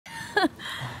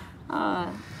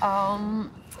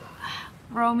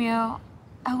Romeo,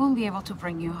 I won't be able to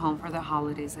bring you home for the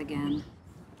holidays again.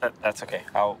 That's okay.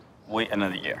 I'll wait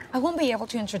another year. I won't be able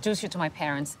to introduce you to my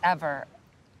parents ever,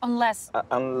 unless...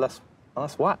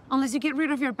 Unless what? Unless you get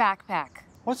rid of your backpack.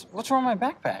 What's wrong with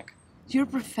my backpack? You're a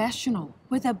professional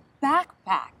with a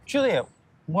backpack. Julia,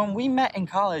 when we met in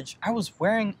college, I was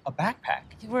wearing a backpack.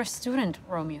 You were a student,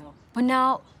 Romeo, but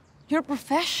now you're a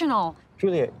professional.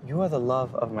 Julia, you are the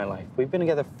love of my life. We've been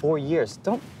together 4 years.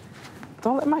 Don't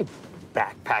let my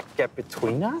backpack get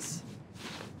between us.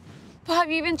 But have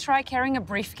you even tried carrying a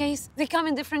briefcase? They come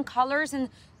in different colors, and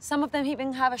some of them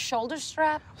even have a shoulder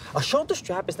strap. A shoulder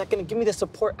strap is not going to give me the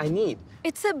support I need.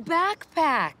 It's a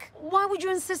backpack. Why would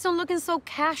you insist on looking so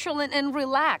casual and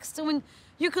relaxed when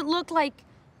you could look like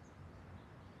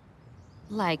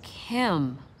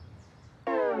him?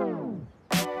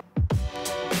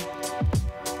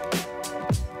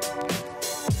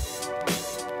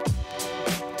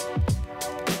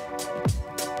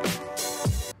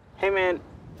 Hey, man,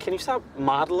 can you stop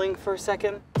modeling for a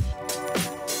second?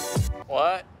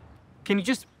 What? Can you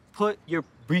just put your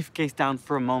briefcase down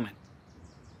for a moment?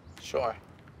 Sure.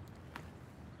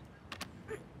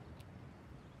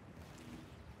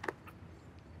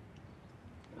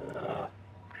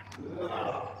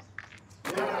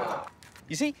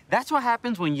 You see, that's what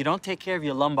happens when you don't take care of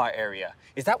your lumbar area.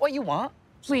 Is that what you want?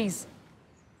 Please,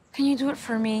 can you do it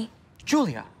for me?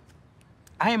 Julia,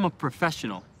 I am a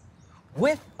professional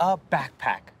with a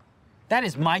backpack. That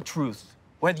is my truth,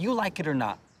 whether you like it or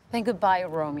not. Then goodbye,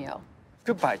 Romeo.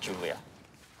 Goodbye, Julia.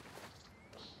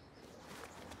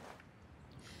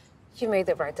 You made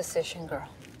the right decision, girl.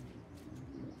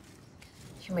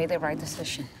 You made the right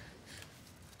decision.